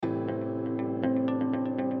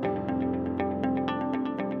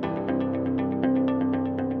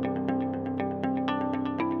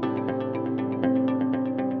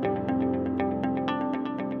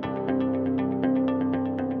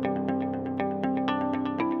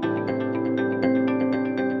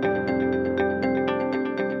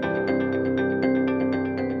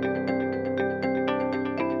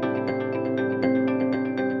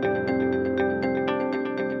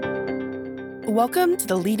Welcome to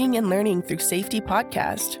the Leading and Learning Through Safety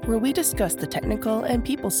podcast, where we discuss the technical and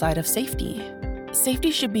people side of safety. Safety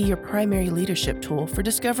should be your primary leadership tool for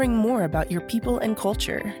discovering more about your people and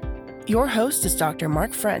culture. Your host is Dr.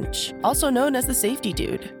 Mark French, also known as the Safety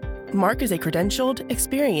Dude. Mark is a credentialed,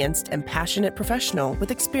 experienced, and passionate professional with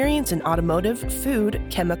experience in automotive, food,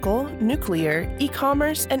 chemical, nuclear,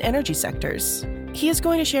 e-commerce, and energy sectors. He is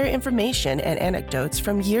going to share information and anecdotes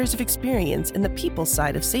from years of experience in the people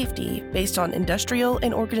side of safety based on industrial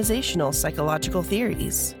and organizational psychological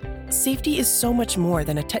theories. Safety is so much more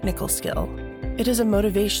than a technical skill. It is a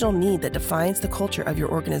motivational need that defines the culture of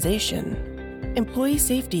your organization. Employee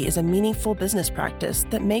safety is a meaningful business practice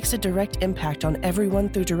that makes a direct impact on everyone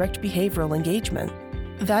through direct behavioral engagement.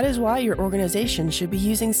 That is why your organization should be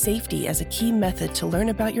using safety as a key method to learn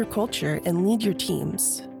about your culture and lead your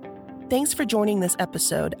teams. Thanks for joining this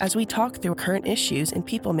episode as we talk through current issues in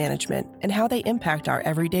people management and how they impact our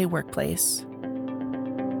everyday workplace.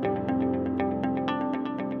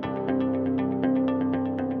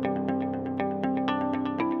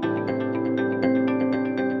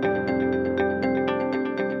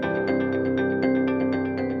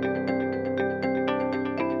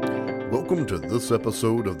 Welcome to this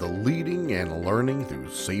episode of the Leading and Learning Through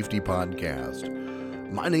Safety podcast.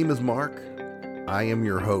 My name is Mark. I am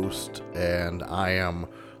your host, and I am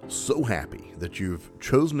so happy that you've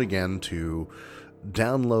chosen again to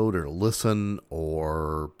download or listen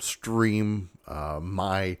or stream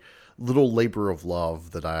my little labor of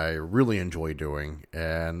love that I really enjoy doing.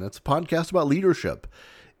 And it's a podcast about leadership.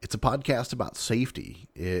 It's a podcast about safety.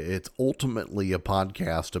 It's ultimately a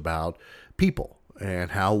podcast about people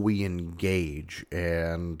and how we engage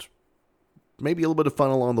and maybe a little bit of fun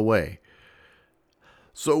along the way.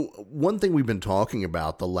 So one thing we've been talking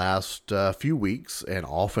about the last few weeks and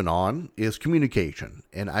off and on is communication.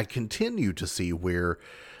 And I continue to see where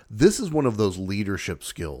this is one of those leadership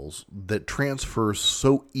skills that transfers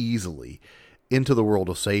so easily into the world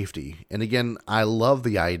of safety. And again, I love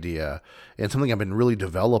the idea, and something I've been really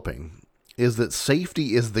developing, is that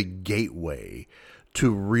safety is the gateway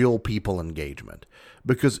to real people engagement.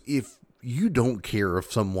 Because if you don't care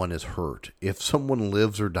if someone is hurt, if someone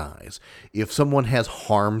lives or dies, if someone has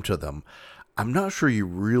harm to them, I'm not sure you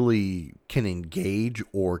really can engage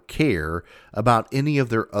or care about any of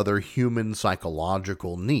their other human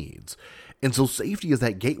psychological needs. And so safety is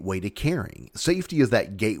that gateway to caring. Safety is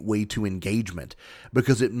that gateway to engagement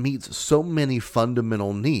because it meets so many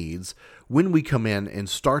fundamental needs when we come in and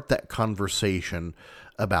start that conversation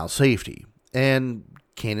about safety. And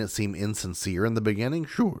can it seem insincere in the beginning?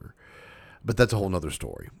 Sure. But that's a whole nother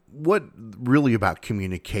story. What really about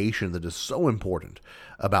communication that is so important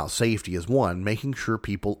about safety is, one, making sure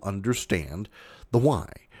people understand the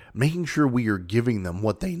why, making sure we are giving them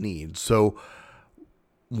what they need. So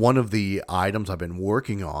one of the items I've been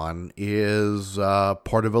working on is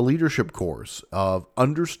part of a leadership course of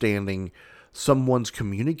understanding someone's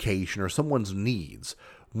communication or someone's needs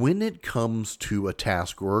when it comes to a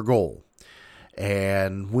task or a goal.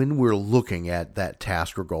 And when we're looking at that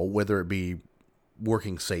task or goal, whether it be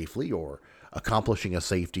working safely or accomplishing a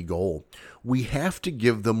safety goal, we have to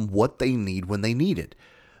give them what they need when they need it.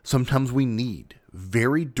 Sometimes we need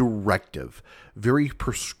very directive, very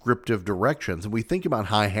prescriptive directions. And we think about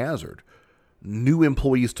high hazard, new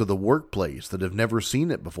employees to the workplace that have never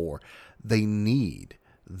seen it before. They need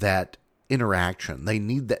that interaction. They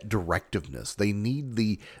need that directiveness. They need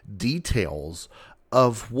the details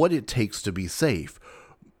of what it takes to be safe.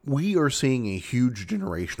 We are seeing a huge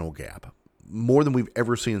generational gap, more than we've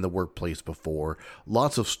ever seen in the workplace before.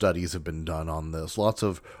 Lots of studies have been done on this, lots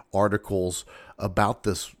of articles about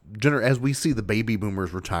this. As we see the baby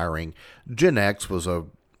boomers retiring, Gen X was a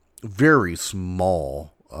very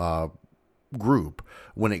small group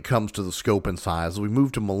when it comes to the scope and size. We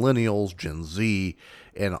move to millennials, Gen Z,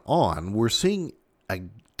 and on. We're seeing a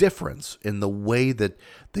difference in the way that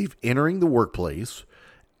they've entering the workplace,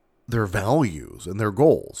 their values and their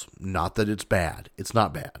goals. Not that it's bad. It's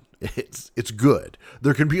not bad. It's good.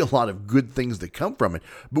 There can be a lot of good things that come from it,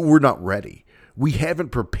 but we're not ready. We haven't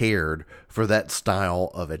prepared for that style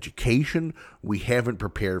of education. We haven't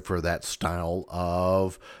prepared for that style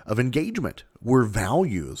of engagement where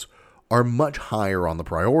values are much higher on the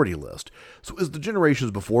priority list. So as the generations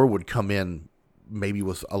before would come in maybe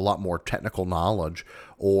with a lot more technical knowledge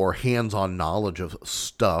or hands-on knowledge of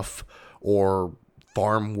stuff or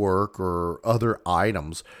farm work or other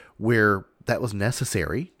items where that was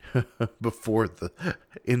necessary before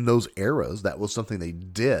in those eras, that was something they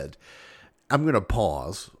did. I'm going to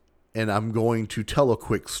pause and I'm going to tell a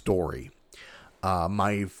quick story.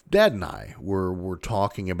 my dad and I were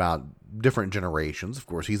talking about different generations. Of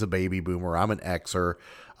course, he's a baby boomer. I'm an Xer.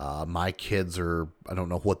 My kids are, I don't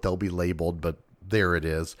know what they'll be labeled, but there it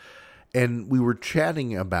is. And we were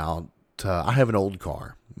chatting about, I have an old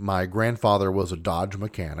car. My grandfather was a Dodge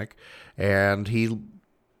mechanic, and he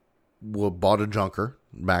bought a junker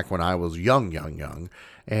back when I was young.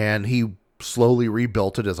 And he slowly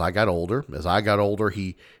rebuilt it as I got older. As I got older,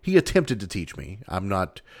 he attempted to teach me.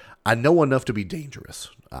 I know enough to be dangerous.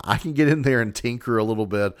 I can get in there and tinker a little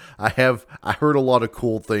bit. I heard a lot of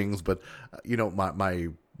cool things, but my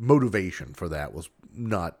motivation for that was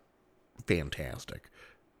not fantastic.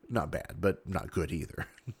 Not bad, but not good either.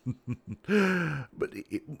 But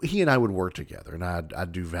he and I would work together, and I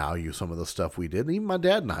do value some of the stuff we did. And even my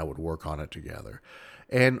dad and I would work on it together.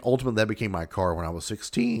 And ultimately, that became my car when I was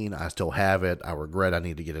 16. I still have it. I regret I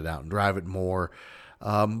need to get it out and drive it more.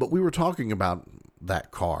 But we were talking about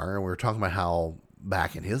that car, and we were talking about how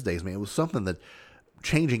back in his days, man, it was something that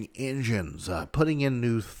changing engines, putting in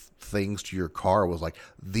new things to your car was like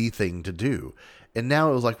the thing to do. And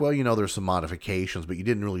now it was like, well, there's some modifications, but you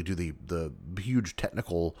didn't really do the huge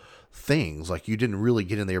technical things. Like you didn't really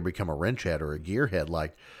get in there and become a wrench head or a gearhead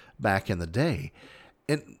like back in the day.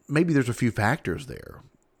 And maybe there's a few factors there.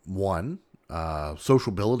 One,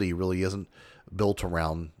 sociability really isn't built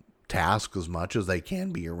around tasks as much as they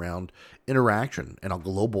can be around interaction and a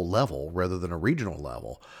global level rather than a regional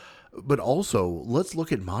level. But also, let's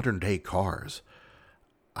look at modern day cars.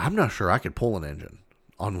 I'm not sure I could pull an engine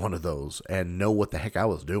on one of those and know what the heck I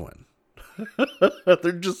was doing.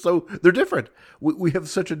 They're different. We have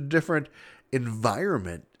such a different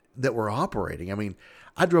environment that we're operating. I mean,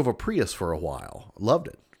 I drove a Prius for a while. Loved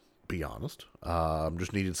it, to be honest.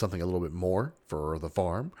 Just needed something a little bit more for the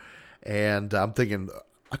farm. And I'm thinking,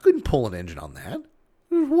 I couldn't pull an engine on that.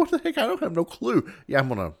 What the heck? I don't have no clue. Yeah, I'm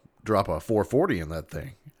going to drop a 440 in that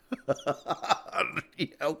thing.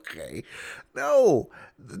 Okay. No,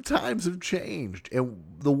 the times have changed and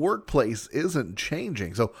the workplace isn't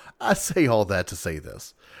changing. So I say all that to say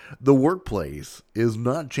this. The workplace is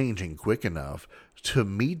not changing quick enough to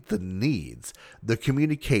meet the needs, the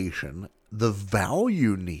communication, the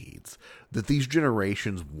value needs that these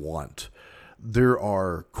generations want. There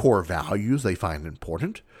are core values they find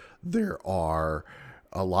important. There are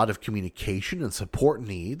a lot of communication and support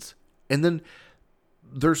needs. And then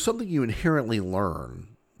there's something you inherently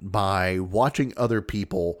learn by watching other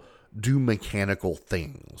people do mechanical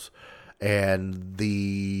things and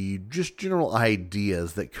the just general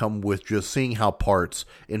ideas that come with just seeing how parts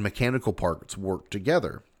in mechanical parts work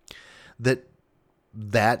together.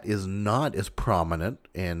 That is not as prominent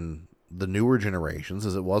in the newer generations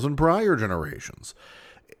as it was in prior generations.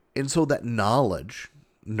 And so that knowledge,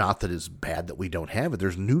 not that it's bad that we don't have it,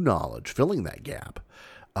 there's new knowledge filling that gap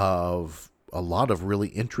of a lot of really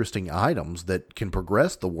interesting items that can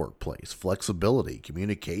progress the workplace: flexibility,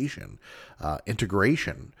 communication,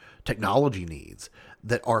 integration, technology needs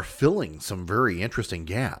that are filling some very interesting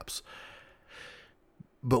gaps.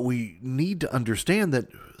 But we need to understand that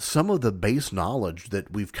some of the base knowledge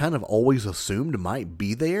that we've kind of always assumed might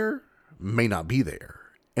be there may not be there.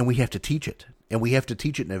 And we have to teach it. And we have to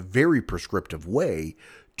teach it in a very prescriptive way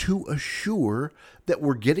to assure that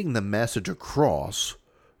we're getting the message across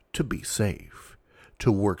to be safe,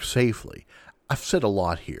 to work safely. I've said a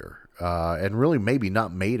lot here, and really maybe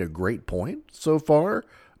not made a great point so far,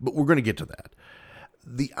 but we're going to get to that.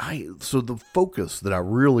 So the focus that I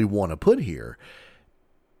really want to put here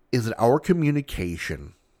is that our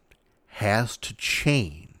communication has to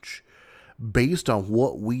change based on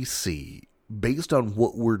what we see, based on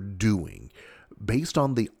what we're doing, based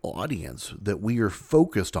on the audience that we are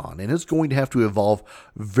focused on. And it's going to have to evolve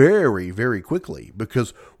very, very quickly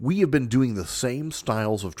because we have been doing the same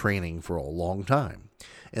styles of training for a long time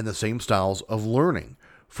and the same styles of learning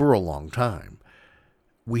for a long time.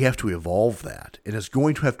 We have to evolve that, and it's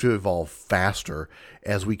going to have to evolve faster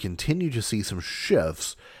as we continue to see some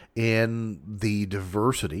shifts in the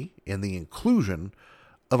diversity and the inclusion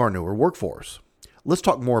of our newer workforce. Let's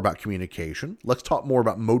talk more about communication. Let's talk more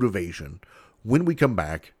about motivation when we come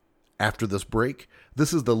back after this break.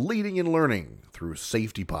 This is the Leading and Learning Through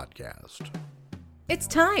Safety podcast. It's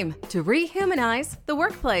time to rehumanize the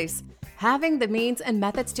workplace. Having the means and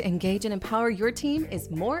methods to engage and empower your team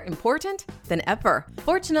is more important than ever.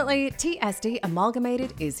 Fortunately, TSD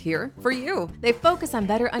Amalgamated is here for you. They focus on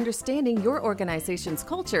better understanding your organization's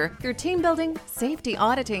culture through team building, safety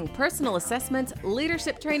auditing, personal assessments,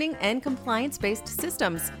 leadership training, and compliance-based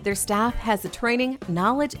systems. Their staff has the training,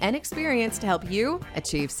 knowledge, and experience to help you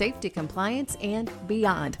achieve safety compliance and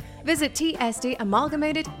beyond. Visit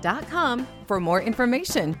tsdamalgamated.com for more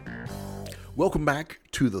information. Welcome back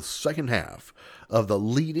to the second half of the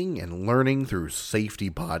Leading and Learning Through Safety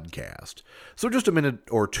podcast. So just a minute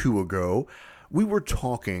or two ago, we were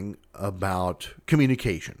talking about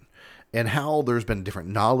communication and how there's been different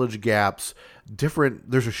knowledge gaps,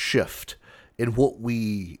 there's a shift in what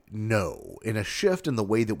we know, and a shift in the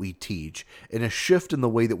way that we teach, and a shift in the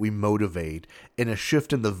way that we motivate, and a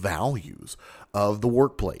shift in the values of the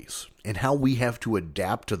workplace, and how we have to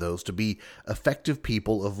adapt to those to be effective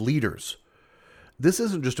people of leaders. This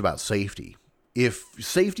isn't just about safety. If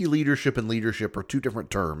safety, leadership, and leadership are two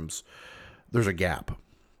different terms, there's a gap.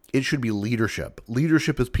 It should be leadership.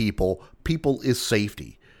 Leadership is people. People is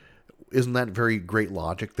safety. Isn't that very great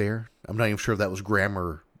logic there? I'm not even sure if that was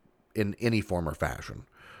grammar in any form or fashion,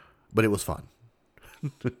 but it was fun.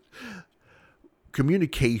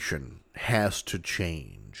 Communication has to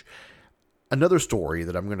change. Another story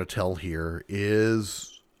that I'm going to tell here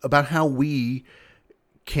is about how we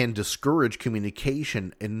can discourage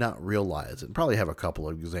communication and not realize it. And probably have a couple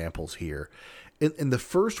of examples here. And the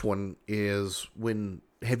first one is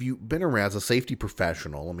have you been around as a safety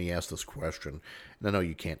professional? Let me ask this question. And I know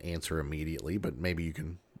you can't answer immediately, but maybe you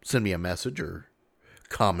can send me a message or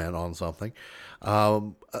comment on something.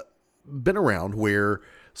 Been around where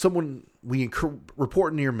we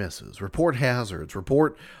report near misses, report hazards,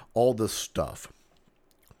 report all this stuff.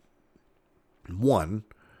 One,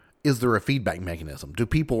 is there a feedback mechanism? Do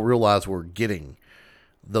people realize we're getting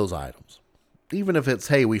those items? Even if it's,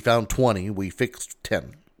 hey, we found 20, we fixed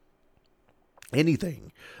 10.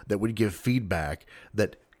 Anything that would give feedback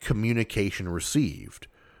that communication received.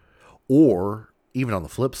 Or, even on the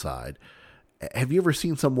flip side, have you ever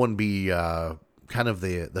seen someone be kind of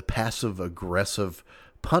the passive-aggressive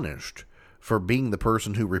punished for being the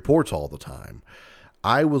person who reports all the time?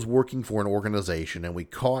 I was working for an organization, and we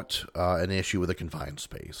caught an issue with a confined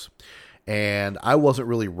space. And I wasn't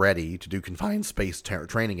really ready to do confined space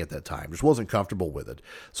training at that time. Just wasn't comfortable with it.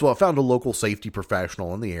 So I found a local safety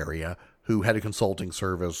professional in the area who had a consulting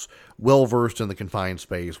service, well-versed in the confined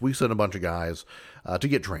space. We sent a bunch of guys to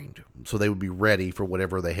get trained so they would be ready for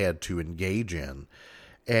whatever they had to engage in.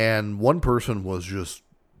 And one person was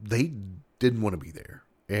they didn't want to be there.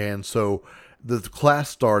 And so the class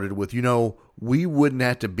started with, we wouldn't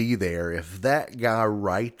have to be there if that guy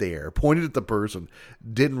right there pointed at the person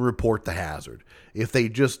didn't report the hazard. If they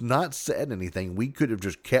just not said anything, we could have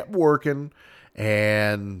just kept working,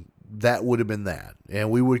 and that would have been that.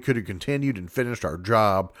 And we could have continued and finished our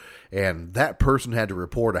job, and that person had to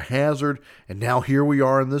report a hazard, and now here we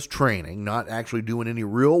are in this training, not actually doing any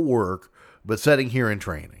real work, but sitting here in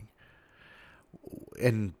training.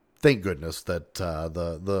 And thank goodness that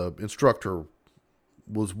the instructor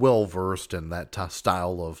was well-versed in that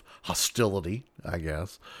style of hostility, I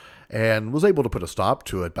guess, and was able to put a stop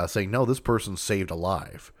to it by saying, no, this person saved a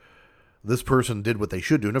life. This person did what they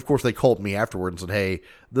should do. And, of course, they called me afterwards and said, hey,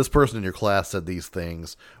 this person in your class said these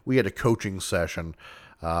things. We had a coaching session.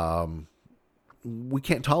 We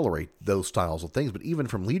can't tolerate those styles of things. But even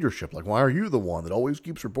from leadership, like, why are you the one that always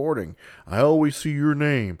keeps reporting? I always see your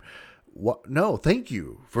name. What? No, thank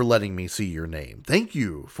you for letting me see your name. Thank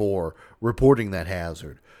you for reporting that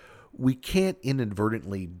hazard. We can't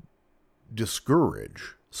inadvertently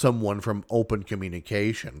discourage someone from open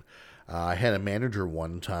communication. I had a manager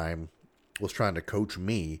one time was trying to coach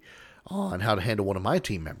me on how to handle one of my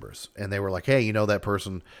team members. And they were like, hey, that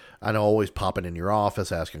person, I know, always popping in your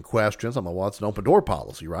office, asking questions. I'm like, well, it's an open door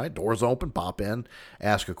policy, right? Doors open, pop in,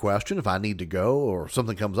 ask a question. If I need to go or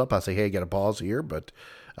something comes up, I say, hey, got to pause here, but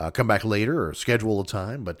come back later or schedule a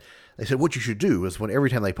time. But they said what you should do is every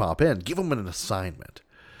time they pop in, give them an assignment.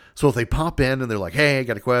 So if they pop in and they're like, hey, I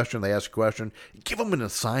got a question, they ask a question, give them an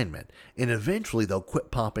assignment. And eventually they'll quit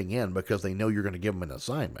popping in because they know you're going to give them an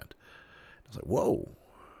assignment. I was like, whoa,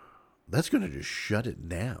 that's going to just shut it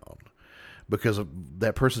down. Because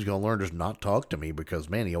that person's going to learn to just not talk to me because,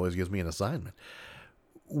 man, he always gives me an assignment.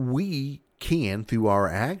 We can, through our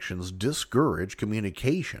actions, discourage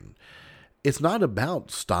communication. It's not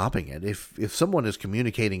about stopping it. If someone is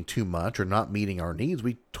communicating too much or not meeting our needs,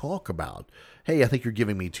 we talk about, hey, I think you're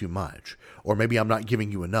giving me too much, or maybe I'm not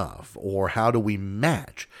giving you enough, or how do we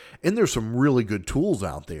match? And there's some really good tools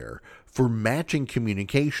out there for matching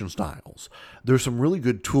communication styles. There's some really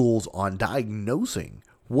good tools on diagnosing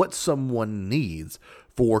what someone needs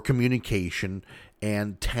for communication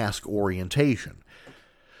and task orientation.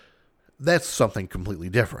 That's something completely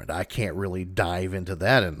different. I can't really dive into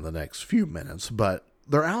that in the next few minutes, but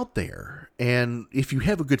they're out there. And if you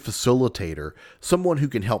have a good facilitator, someone who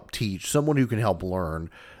can help teach, someone who can help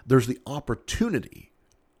learn, there's the opportunity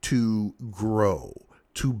to grow,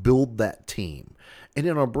 to build that team. And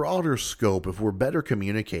in a broader scope, if we're better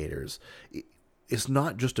communicators, it's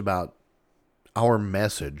not just about our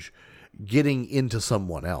message getting into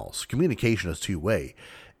someone else. Communication is two-way.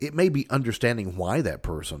 It may be understanding why that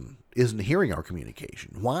person isn't hearing our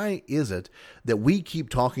communication. Why is it that we keep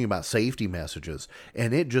talking about safety messages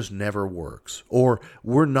and it just never works? Or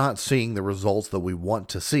we're not seeing the results that we want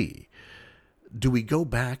to see? Do we go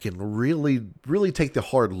back and really take the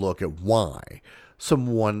hard look at why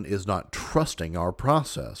someone is not trusting our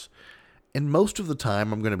process? And most of the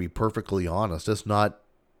time, I'm going to be perfectly honest, it's not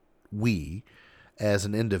we as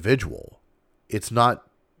an individual. It's not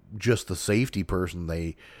just the safety person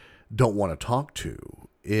they don't want to talk to.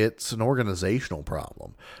 It's an organizational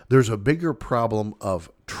problem. There's a bigger problem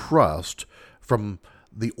of trust from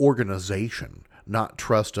the organization, not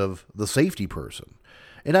trust of the safety person.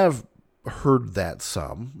 And I've heard that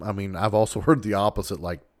some. I mean, I've also heard the opposite,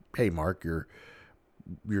 like, hey, Mark, you're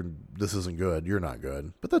this isn't good. You're not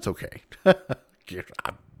good. But that's okay.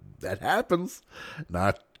 That happens.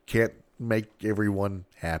 Can't make everyone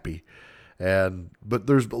happy. But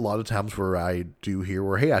there's a lot of times where I do hear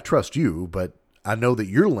where, hey, I trust you, but I know that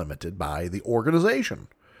you're limited by the organization.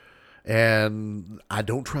 And I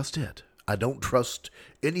don't trust it. I don't trust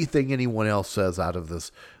anything anyone else says out of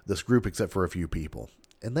this group except for a few people.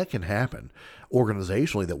 And that can happen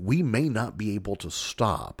organizationally that we may not be able to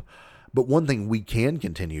stop. But one thing we can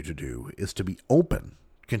continue to do is to be open,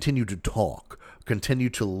 continue to talk, continue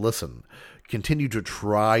to listen, continue to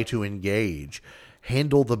try to engage,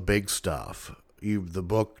 handle the big stuff. The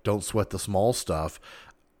book, Don't Sweat the Small Stuff.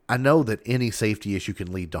 I know that any safety issue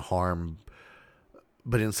can lead to harm,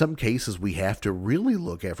 but in some cases we have to really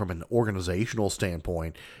look at from an organizational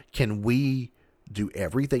standpoint, can we do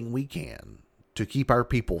everything we can to keep our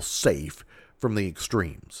people safe from the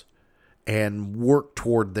extremes and work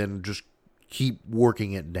toward then just keep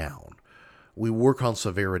working it down? We work on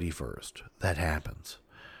severity first. That happens.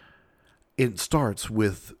 It starts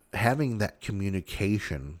with having that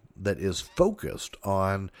communication that is focused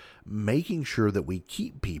on making sure that we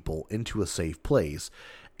keep people into a safe place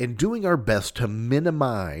and doing our best to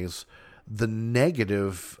minimize the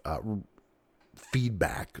negative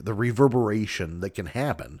feedback, the reverberation that can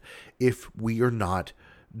happen if we are not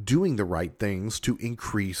doing the right things to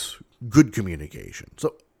increase good communication.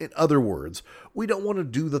 So, in other words, we don't want to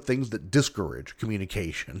do the things that discourage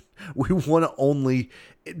communication. We want to only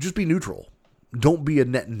just be neutral. Don't be a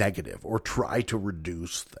net negative or try to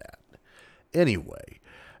reduce that. Anyway,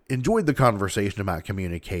 enjoyed the conversation about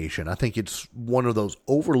communication. I think it's one of those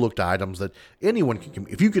overlooked items that anyone can,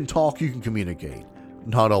 if you can talk, you can communicate.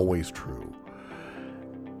 Not always true.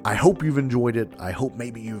 I hope you've enjoyed it. I hope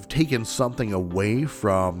maybe you've taken something away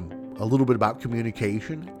from a little bit about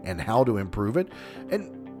communication and how to improve it.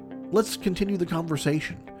 And let's continue the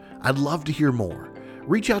conversation. I'd love to hear more.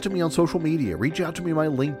 Reach out to me on social media. Reach out to me on my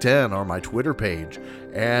LinkedIn or my Twitter page.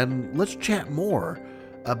 And let's chat more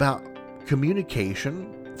about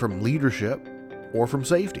communication from leadership or from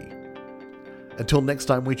safety. Until next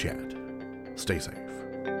time we chat, stay safe.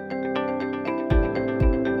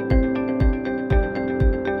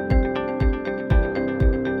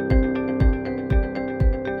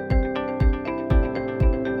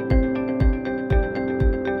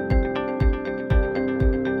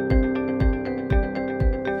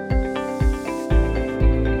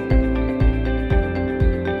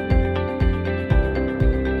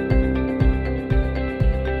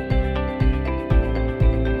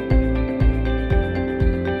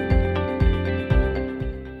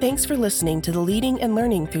 Thanks for listening to the Leading and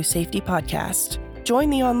Learning Through Safety podcast. Join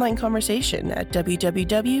the online conversation at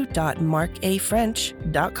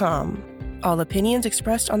www.markafrench.com. All opinions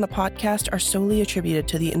expressed on the podcast are solely attributed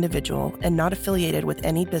to the individual and not affiliated with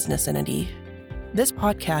any business entity. This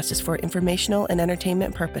podcast is for informational and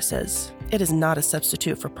entertainment purposes. It is not a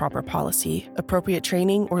substitute for proper policy, appropriate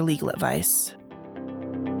training, or legal advice.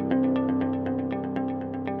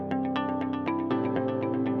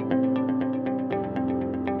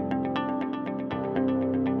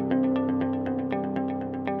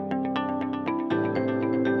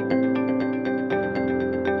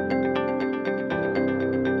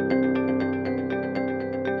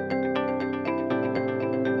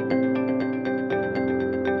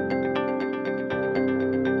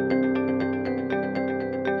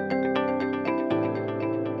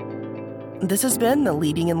 This has been the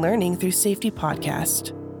Leading and Learning Through Safety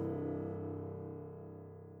podcast.